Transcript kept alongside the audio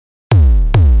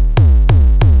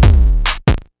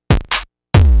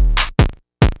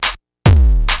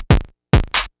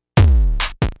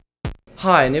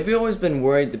Hi, and have you always been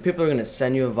worried that people are going to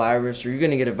send you a virus or you're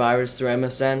going to get a virus through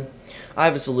MSN? I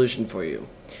have a solution for you.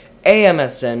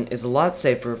 aMSN is a lot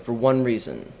safer for one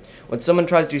reason. When someone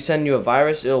tries to send you a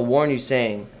virus, it'll warn you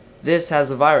saying, "This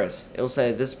has a virus." It'll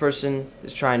say, "This person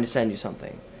is trying to send you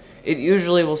something." It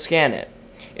usually will scan it.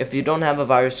 If you don't have a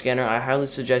virus scanner, I highly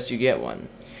suggest you get one.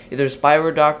 Either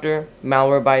Spyware Doctor,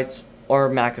 MalwareBytes, or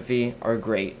McAfee are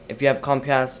great. If you have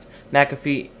Comcast,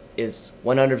 McAfee is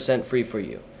 100% free for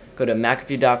you. Go to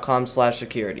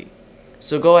mcafee.com/security.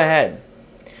 So go ahead,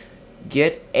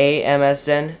 get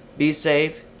aMSN, be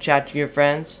safe, chat to your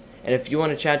friends, and if you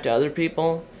want to chat to other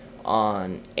people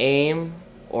on AIM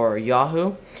or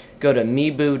Yahoo, go to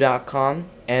meebo.com,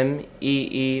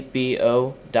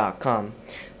 meebo.com.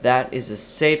 That is a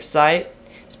safe site.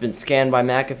 It's been scanned by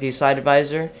McAfee Site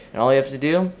Advisor, and all you have to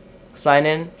do, sign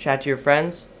in, chat to your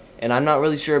friends, and I'm not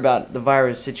really sure about the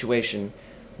virus situation,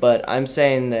 but I'm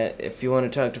saying that if you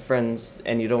want to talk to friends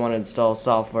and you don't want to install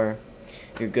software,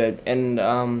 you're good. And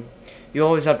you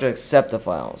always have to accept the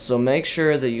file. So make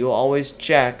sure that you always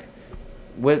check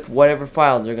with whatever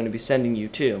file they're going to be sending you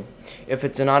to. If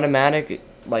it's an automatic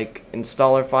like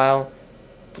installer file,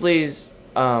 please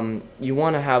you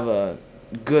want to have a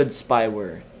good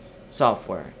spyware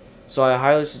software. So I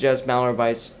highly suggest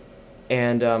MalwareBytes.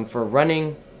 And for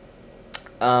running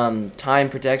time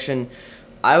protection,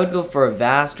 I would go for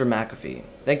Avast or McAfee.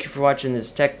 Thank you for watching this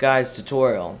Tech Guys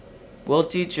tutorial. We'll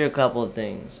teach you a couple of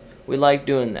things. We like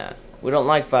doing that. We don't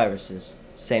like viruses.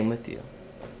 Same with you.